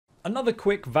Another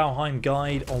quick Valheim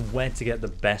guide on where to get the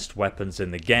best weapons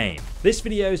in the game. This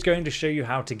video is going to show you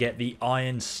how to get the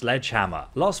Iron Sledgehammer.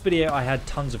 Last video I had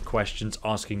tons of questions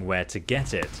asking where to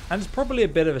get it, and it's probably a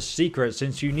bit of a secret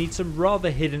since you need some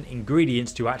rather hidden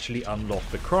ingredients to actually unlock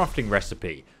the crafting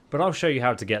recipe. But I'll show you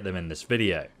how to get them in this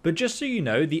video. But just so you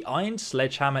know, the Iron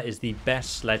Sledgehammer is the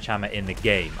best sledgehammer in the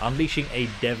game, unleashing a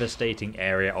devastating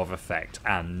area of effect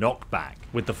and knockback,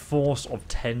 with the force of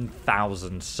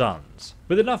 10,000 suns.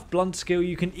 With enough blunt skill,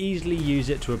 you can easily use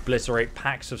it to obliterate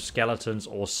packs of skeletons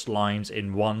or slimes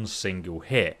in one single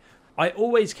hit. I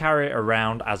always carry it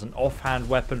around as an offhand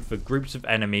weapon for groups of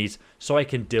enemies so I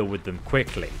can deal with them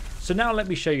quickly. So now let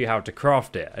me show you how to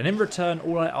craft it, and in return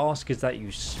all I ask is that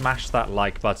you smash that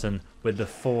like button with the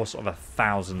force of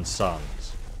 1,000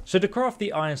 suns. So to craft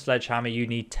the Iron Sledgehammer you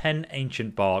need 10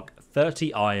 ancient bark,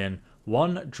 30 iron,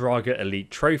 1 Draugr elite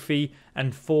trophy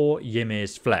and 4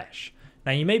 Ymir's flesh.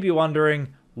 Now you may be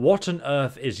wondering, what on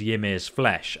earth is Ymir's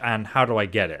flesh and how do I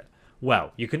get it?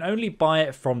 Well, you can only buy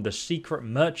it from the secret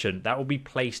merchant that will be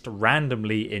placed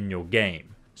randomly in your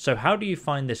game. So how do you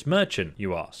find this merchant,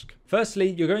 you ask?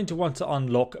 Firstly, you're going to want to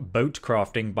unlock boat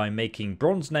crafting by making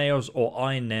bronze nails or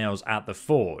iron nails at the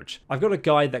forge. I've got a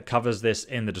guide that covers this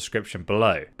in the description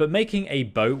below. But making a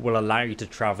boat will allow you to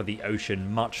travel the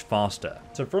ocean much faster.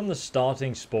 So from the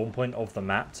starting spawn point of the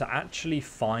map to actually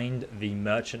find the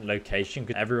merchant location,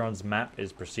 because everyone's map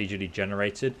is procedurally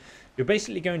generated, you're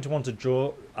basically going to want to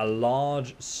draw a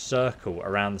large circle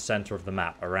around the center of the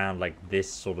map, around like this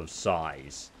sort of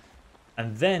size.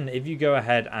 And then if you go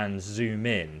ahead and zoom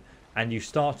in and you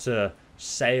start to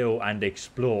sail and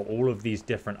explore all of these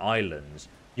different islands,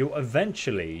 you'll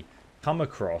eventually come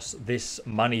across this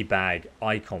money bag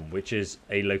icon, which is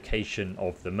a location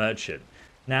of the merchant.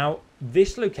 Now,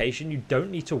 this location, you don't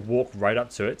need to walk right up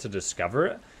to it to discover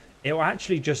it. It will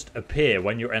actually just appear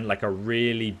when you're in like a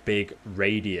really big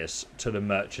radius to the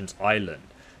merchant's island.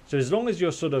 So as long as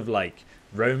you're sort of like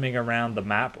roaming around the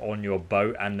map on your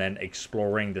boat and then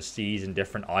exploring the seas and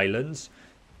different islands,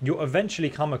 you'll eventually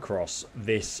come across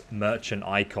this merchant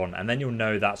icon, and then you'll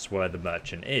know that's where the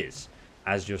merchant is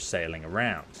as you're sailing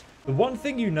around. The one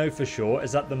thing you know for sure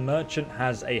is that the merchant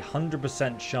has a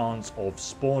 100% chance of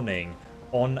spawning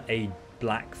on a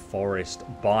Black Forest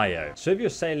biome. So if you're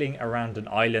sailing around an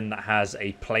island that has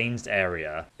a plains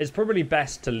area, it's probably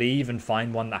best to leave and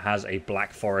find one that has a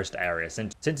Black Forest area,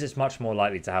 since it's much more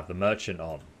likely to have the merchant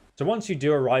on. So once you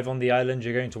do arrive on the island,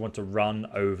 you're going to want to run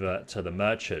over to the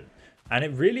merchant. And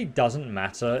it really doesn't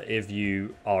matter if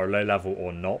you are low level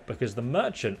or not, because the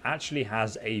merchant actually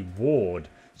has a ward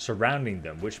surrounding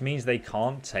them, which means they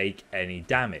can't take any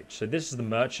damage. So this is the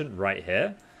merchant right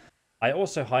here. I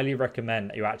also highly recommend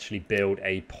that you actually build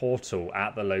a portal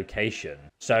at the location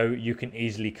so you can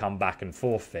easily come back and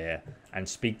forth here and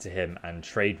speak to him and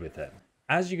trade with him.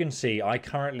 As you can see, I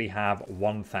currently have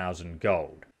 1,000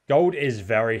 gold. Gold is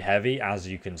very heavy, as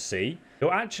you can see. He'll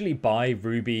actually buy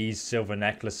rubies, silver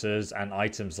necklaces and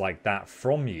items like that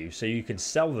from you so you can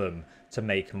sell them to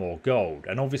make more gold,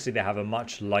 and obviously they have a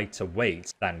much lighter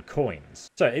weight than coins.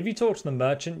 So if you talk to the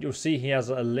merchant, you'll see he has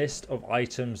a list of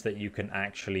items that you can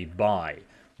actually buy.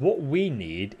 What we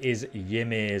need is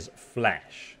Ymir's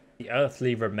flesh, the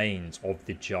earthly remains of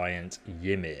the giant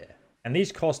Ymir, and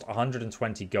these cost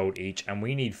 120 gold each, and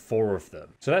we need 4 of them.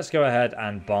 So let's go ahead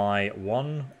and buy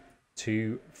 1,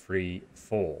 2, 3,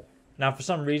 4. Now, for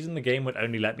some reason, the game would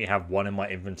only let me have 1 in my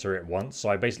inventory at once, so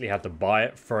I basically had to buy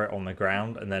it, throw it on the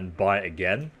ground, and then buy it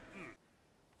again,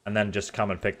 and then just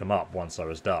come and pick them up once I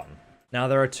was done. Now,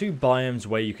 there are 2 biomes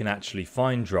where you can actually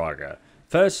find Draugr.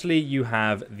 Firstly, you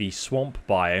have the swamp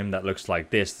biome that looks like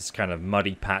this kind of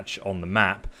muddy patch on the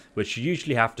map, which you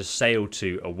usually have to sail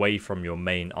to away from your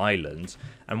main island.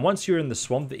 And once you're in the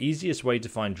swamp, the easiest way to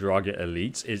find Draugr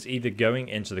elites is either going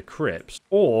into the crypts,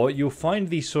 or you'll find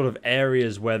these sort of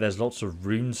areas where there's lots of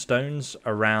rune stones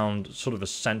around sort of a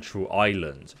central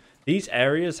island. These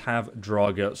areas have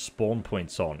Draugr spawn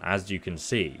points on, as you can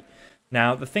see.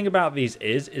 Now, the thing about these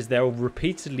is they'll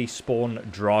repeatedly spawn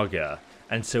Draugr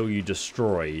until you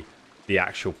destroy the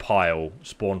actual pile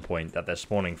spawn point that they're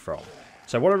spawning from.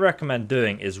 So what I recommend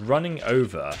doing is running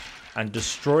over and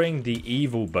destroying the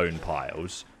evil bone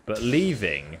piles, but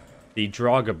leaving the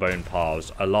Draugr bone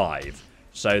piles alive.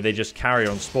 So they just carry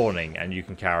on spawning and you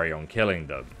can carry on killing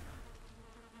them.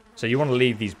 So you want to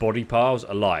leave these body piles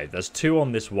alive. There's 2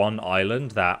 on this one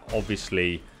island that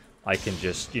obviously I can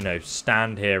just, you know,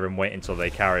 stand here and wait until they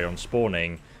carry on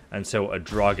spawning until a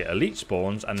Draugr elite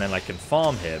spawns, and then I can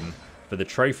farm him for the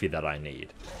trophy that I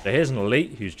need. So here's an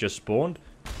elite who's just spawned.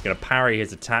 I'm going to parry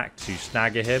his attack to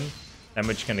snagger him. Then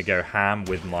we're just going to go ham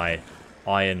with my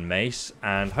iron mace,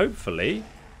 and hopefully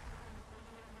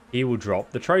he will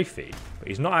drop the trophy. But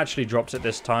he's not actually dropped it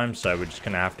this time, so we're just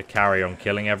going to have to carry on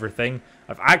killing everything.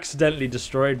 I've accidentally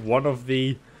destroyed one of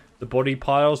the body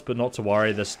piles, but not to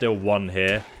worry, there's still one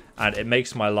here. And it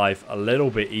makes my life a little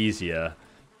bit easier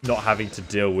not having to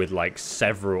deal with like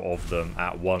several of them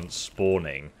at once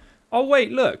spawning. Oh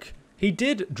wait, look! He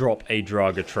did drop a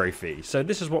Draugr trophy, so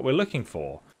this is what we're looking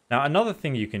for. Now another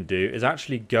thing you can do is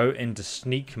actually go into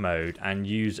sneak mode and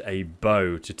use a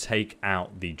bow to take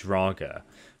out the Draugr.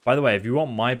 By the way, if you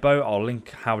want my bow, I'll link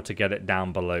how to get it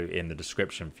down below in the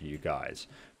description for you guys.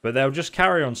 But they'll just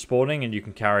carry on spawning and you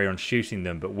can carry on shooting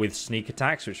them, but with sneak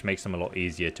attacks, which makes them a lot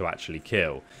easier to actually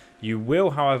kill. You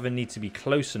will, however, need to be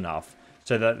close enough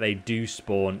so that they do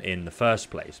spawn in the first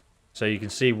place. So you can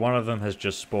see one of them has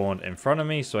just spawned in front of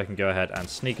me, so I can go ahead and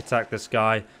sneak attack this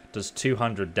guy. Does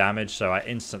 200 damage, so I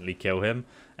instantly kill him.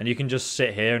 And you can just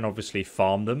sit here and obviously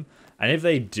farm them. And if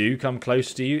they do come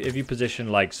close to you, if you position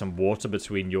like some water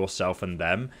between yourself and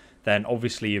them, then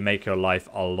obviously you make your life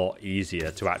a lot easier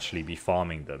to actually be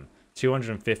farming them.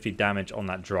 250 damage on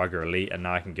that Draugr Elite, and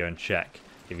now I can go and check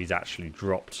if he's actually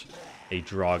dropped a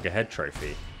Draugr head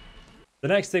trophy. The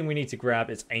next thing we need to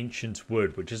grab is ancient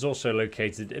wood, which is also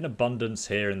located in abundance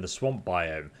here in the swamp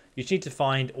biome. You just need to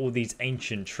find all these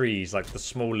ancient trees, like the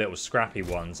small little scrappy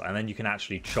ones, and then you can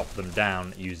actually chop them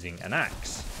down using an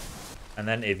axe. And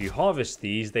then if you harvest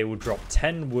these, they will drop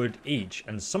 10 wood each,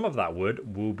 and some of that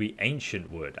wood will be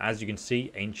ancient wood. As you can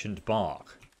see, ancient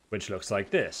bark, which looks like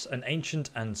this, an ancient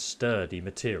and sturdy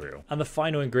material. And the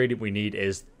final ingredient we need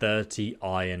is 30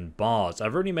 iron bars.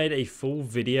 I've already made a full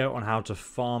video on how to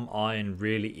farm iron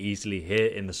really easily here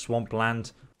in the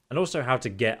swampland, and also how to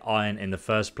get iron in the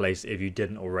first place if you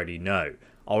didn't already know.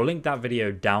 I'll link that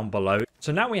video down below.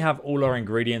 So now we have all our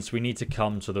ingredients, we need to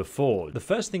come to the forge. The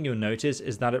first thing you'll notice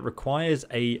is that it requires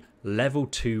a level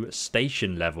 2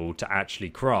 station level to actually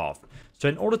craft. So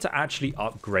in order to actually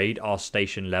upgrade our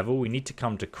station level, we need to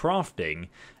come to crafting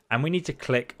and we need to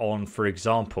click on, for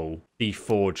example, the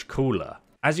forge cooler.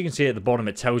 As you can see at the bottom,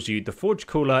 it tells you the forge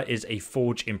cooler is a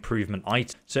forge improvement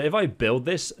item. So if I build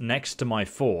this next to my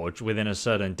forge within a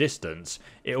certain distance,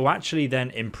 it will actually then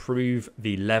improve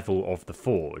the level of the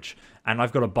forge. And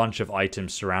I've got a bunch of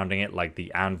items surrounding it, like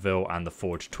the anvil and the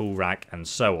forge tool rack and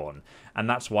so on. And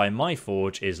that's why my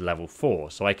forge is level 4,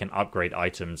 so I can upgrade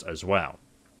items as well.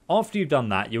 After you've done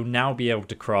that, you'll now be able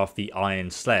to craft the Iron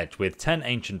Sledge with 10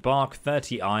 ancient bark,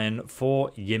 30 iron,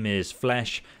 4 Ymir's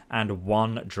flesh, and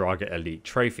 1 Draugr Elite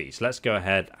trophy. So let's go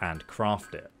ahead and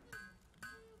craft it.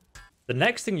 The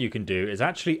next thing you can do is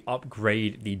actually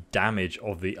upgrade the damage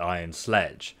of the Iron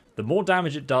Sledge. The more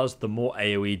damage it does, the more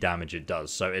AoE damage it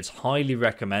does, so it's highly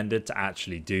recommended to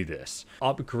actually do this.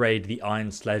 Upgrade the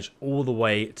Iron Sledge all the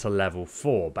way to level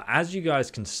 4, but as you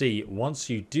guys can see, once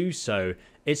you do so,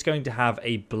 it's going to have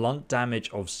a blunt damage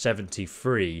of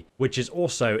 73, which is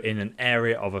also in an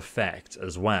area of effect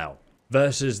as well,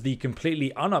 versus the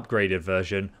completely unupgraded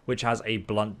version, which has a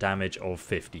blunt damage of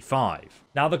 55.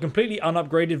 Now, the completely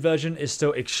unupgraded version is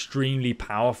still extremely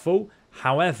powerful.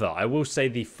 However, I will say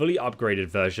the fully upgraded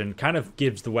version kind of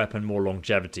gives the weapon more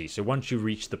longevity. So once you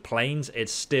reach the plains,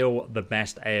 it's still the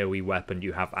best AoE weapon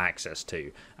you have access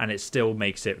to, and it still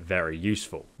makes it very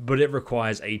useful. But it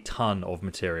requires a ton of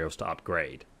materials to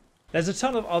upgrade. There's a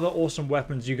ton of other awesome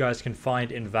weapons you guys can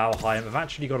find in Valheim. I've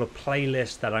actually got a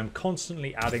playlist that I'm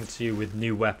constantly adding to with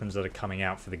new weapons that are coming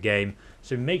out for the game.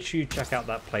 So make sure you check out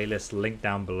that playlist, link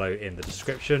down below in the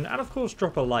description. And of course,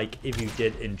 drop a like if you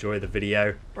did enjoy the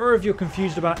video. Or if you're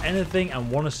confused about anything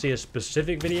and want to see a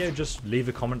specific video, just leave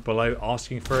a comment below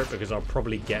asking for it, because I'll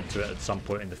probably get to it at some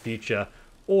point in the future.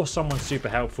 Or someone super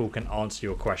helpful can answer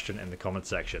your question in the comment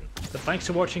section. But thanks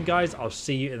for watching, guys. I'll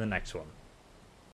see you in the next one.